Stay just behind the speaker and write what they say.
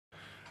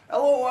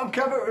Hello, I'm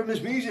Coveted from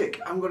His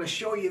Music. I'm going to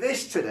show you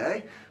this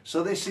today.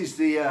 So this is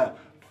the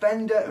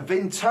Fender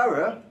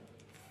Vintera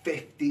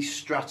 50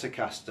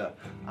 Stratocaster,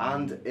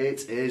 and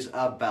it is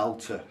a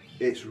belter.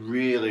 It's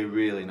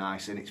really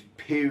nice, and it's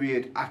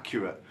period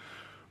accurate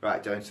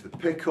right down to the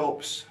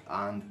pickups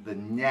and the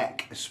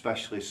neck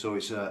especially. So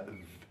it's a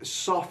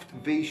soft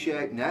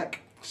V-shaped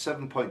neck,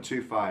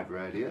 7.25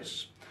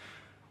 radius.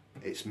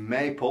 It's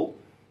maple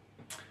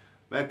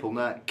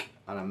neck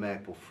and a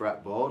maple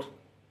fretboard.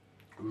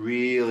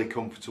 Really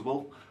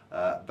comfortable,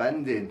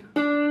 bending.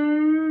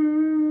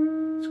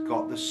 It's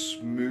got the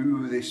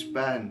smoothest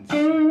bend,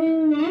 and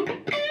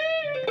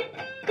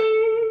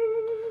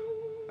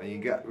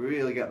you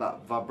really get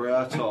that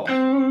vibrato.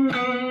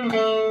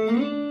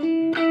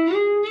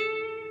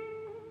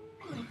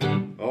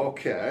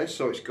 Okay,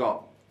 so it's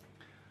got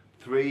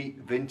 3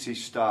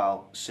 vintage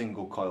style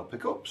single coil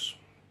pickups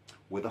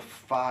with a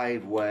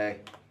 5-way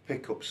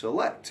pickup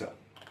selector,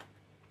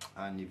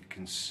 and you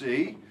can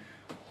see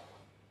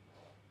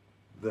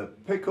the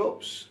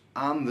pickups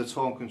and the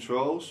tone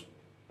controls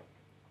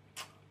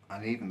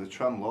and even the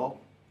tremolo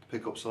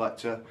pickup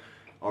selector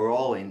are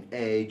all in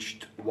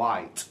aged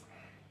white.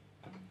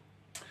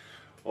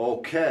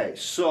 Okay,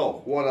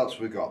 so what else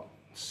we got?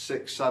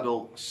 6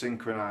 saddle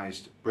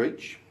synchronized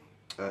bridge,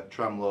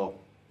 tremolo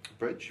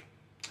bridge.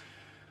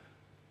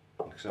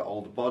 Like I said,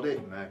 older body,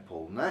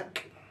 maple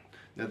neck.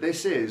 Now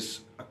this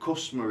is a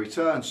customer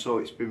return, so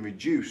it's been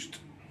reduced.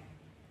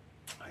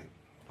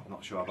 I'm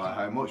not sure about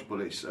how much,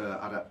 but it's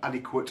at an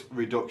adequate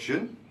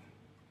reduction.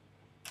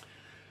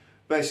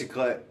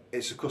 Basically,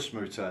 it's a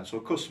customer return, so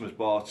a customer's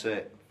bought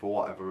it for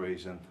whatever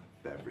reason,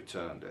 they've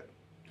returned it.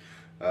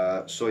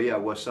 So yeah,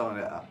 we're selling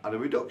it at a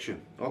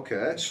reduction.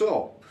 Okay,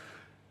 so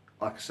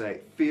like I say,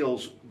 it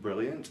feels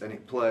brilliant and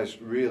it plays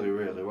really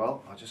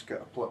well. I'll just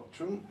get a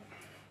plectrum.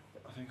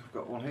 I think I've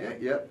got one here.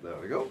 Yep, there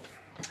we go.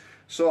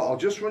 So I'll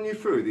just run you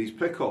through these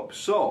pickups.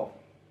 So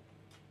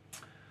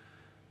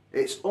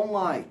it's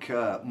unlike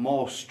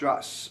most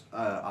Strats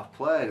I've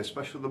played,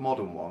 especially the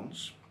modern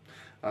ones,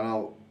 and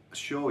I'll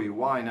show you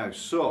why now.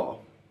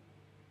 So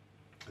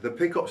the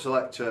pickup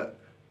selector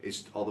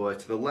is all the way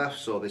to the left,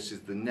 so this is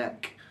the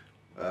neck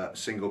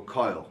single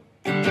coil.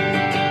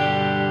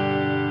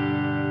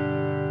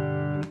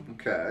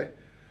 Okay,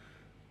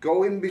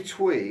 go in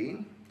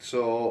between,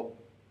 so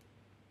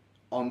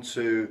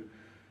onto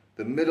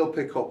the middle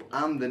pickup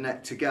and the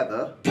neck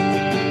together.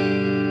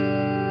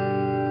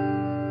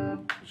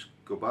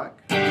 Go back.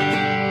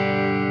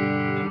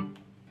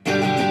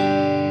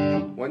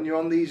 When you're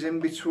on these in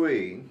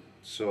between,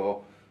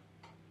 so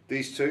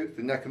these two,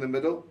 the neck and the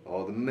middle,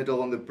 or the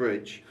middle and the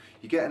bridge,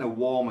 you're getting a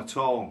warmer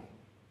tone.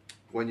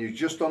 When you're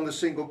just on the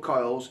single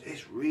coils,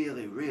 it's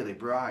really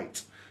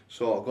bright.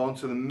 So I'll go on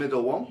to the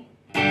middle one.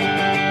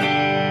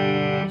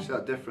 See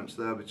that difference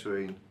there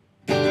between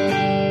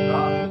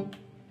that?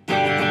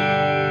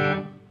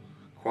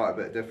 Quite a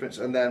bit of difference.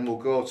 And then we'll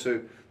go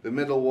to the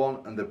middle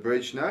one and the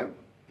bridge now.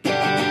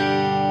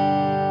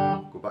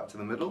 Go back to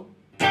the middle.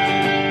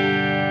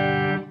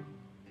 A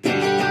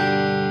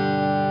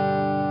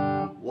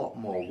lot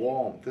more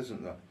warmth,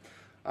 isn't there?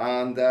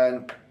 And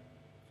then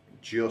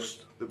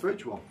just the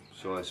bridge one.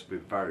 So this will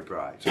be very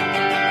bright.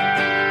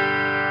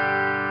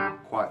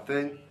 Quite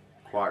thin,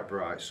 quite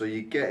bright. So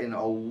you're getting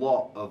a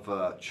lot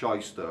of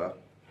choice there.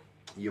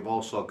 You've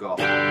also got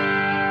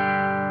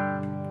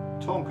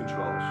tone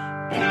controls.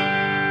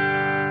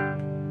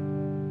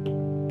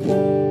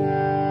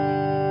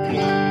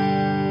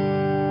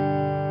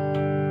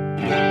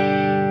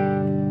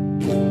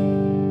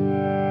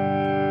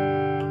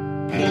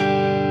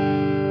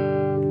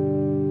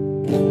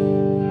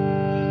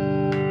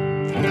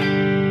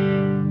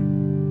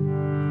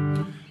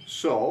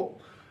 So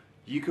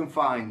you can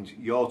find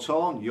your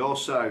tone, your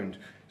sound.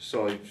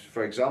 So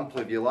for example,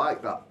 if you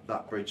like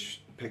that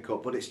bridge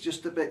pickup, but it's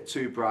just a bit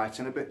too bright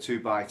and a bit too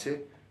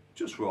bitey,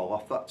 just roll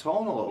off that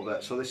tone a little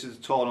bit. So this is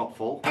a tone up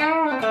full.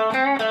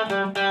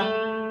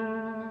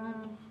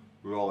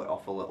 Roll it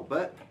off a little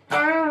bit.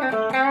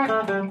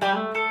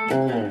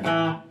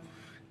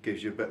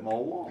 Gives you a bit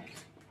more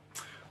warmth.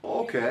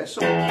 Okay,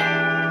 so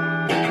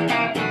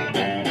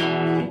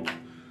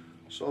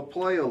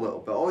play a little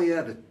bit. Oh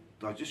yeah,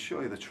 I'll just show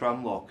you the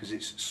tremolo because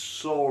it's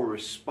so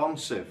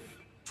responsive.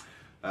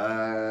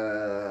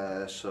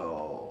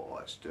 So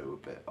let's do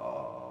a bit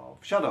of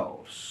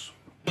shadows.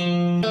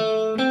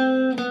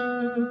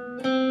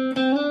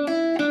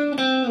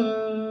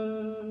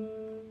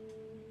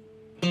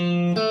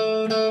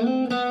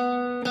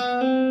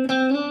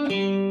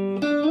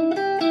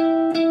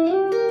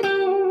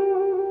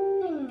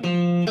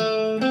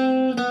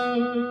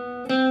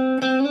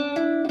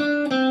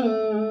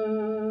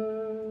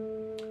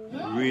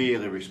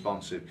 Really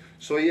responsive.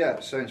 So yeah,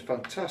 it sounds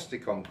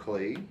fantastic on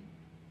clean.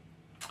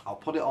 I'll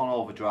put it on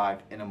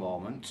overdrive in a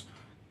moment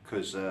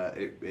because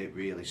it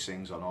really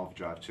sings on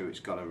overdrive too. It's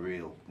got a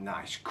real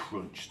nice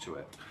crunch to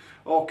it.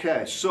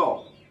 Okay,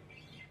 so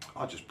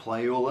I'll just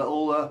play you a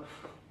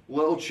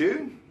little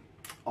tune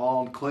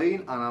on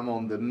clean, and I'm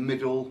on the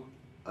middle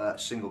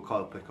single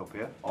coil pickup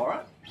here. All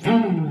right.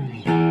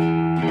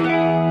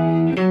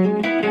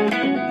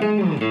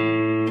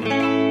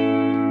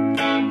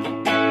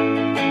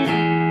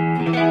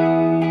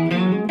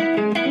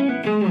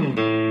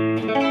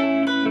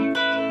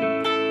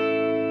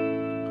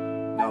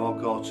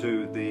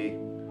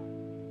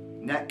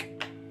 neck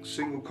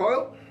single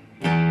coil.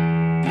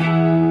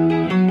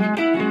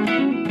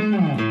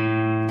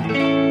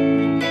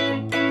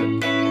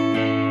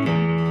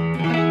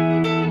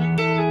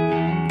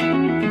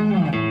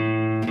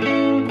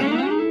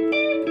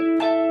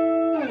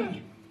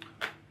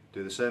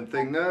 Do the same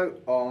thing now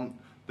on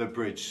the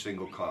bridge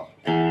single coil.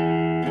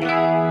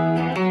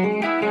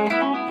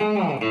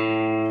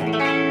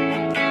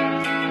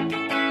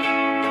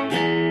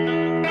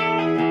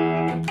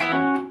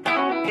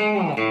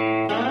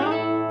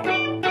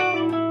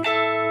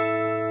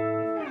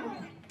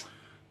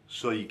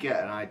 So you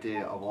get an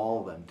idea of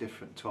all them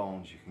different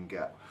tones you can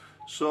get.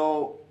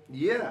 So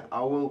yeah,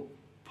 I will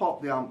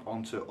pop the amp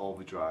onto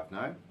overdrive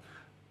now.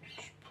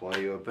 Just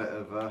play you a bit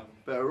of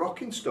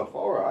rocking stuff.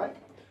 All right.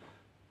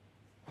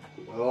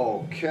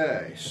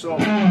 Okay, so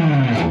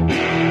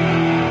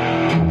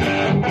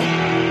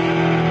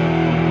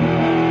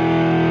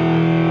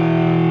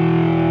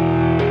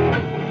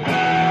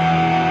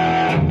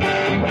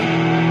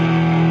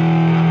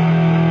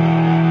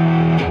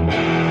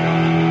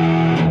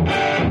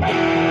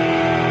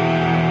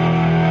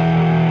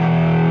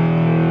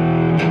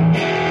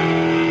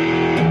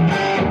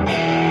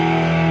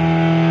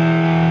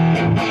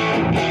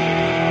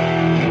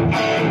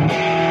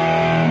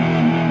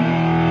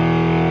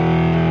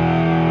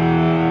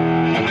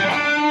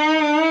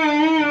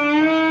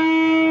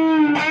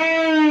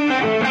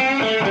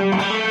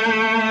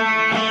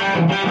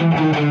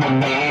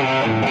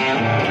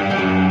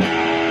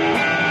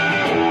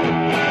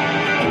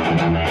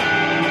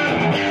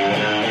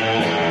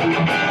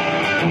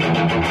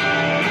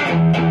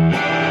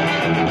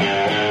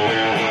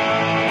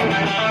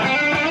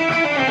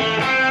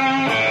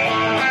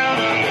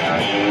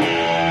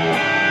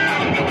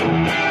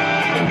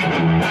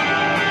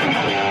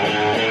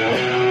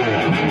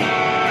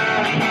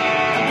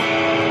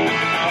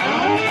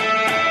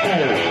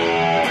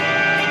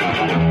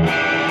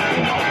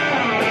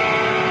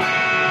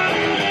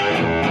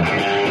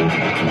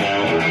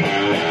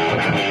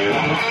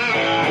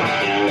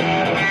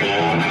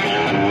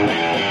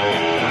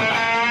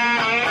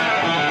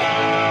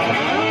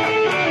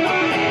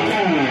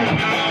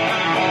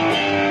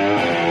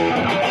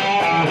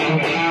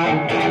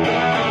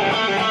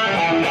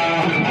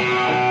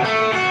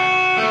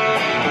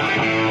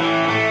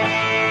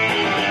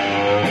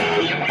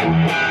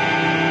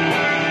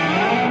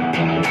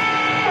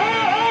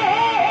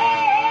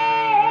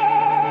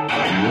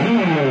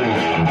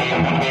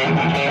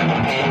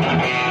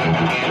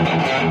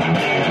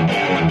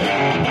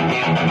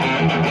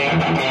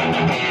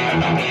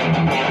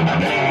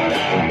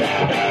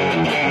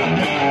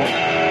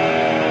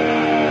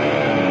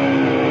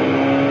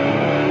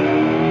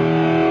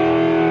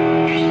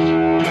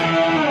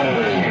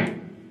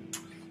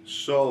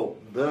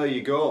there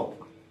you go.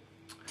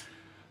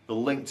 The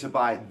link to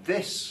buy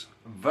this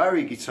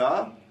very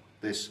guitar,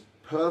 this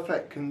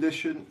perfect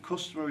condition,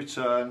 customer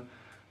return,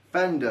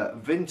 Fender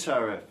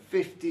Vintera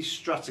 50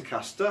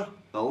 Stratocaster.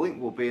 The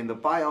link will be in the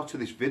bio to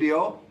this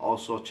video.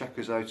 Also check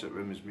us out at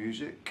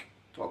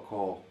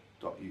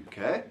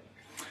rimmersmusic.co.uk.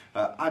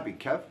 I've been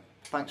Kev,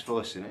 thanks for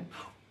listening.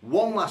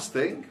 One last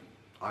thing,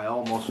 I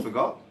almost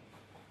forgot.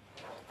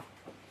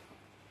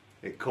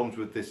 It comes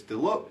with this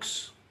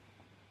deluxe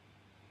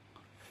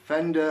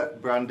Fender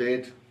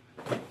branded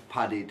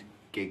padded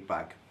gig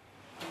bag.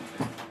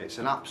 It's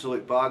an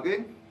absolute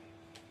bargain.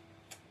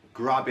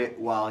 Grab it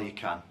while you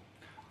can.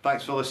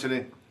 Thanks for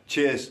listening.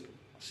 Cheers.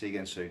 See you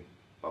again soon.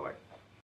 Bye bye.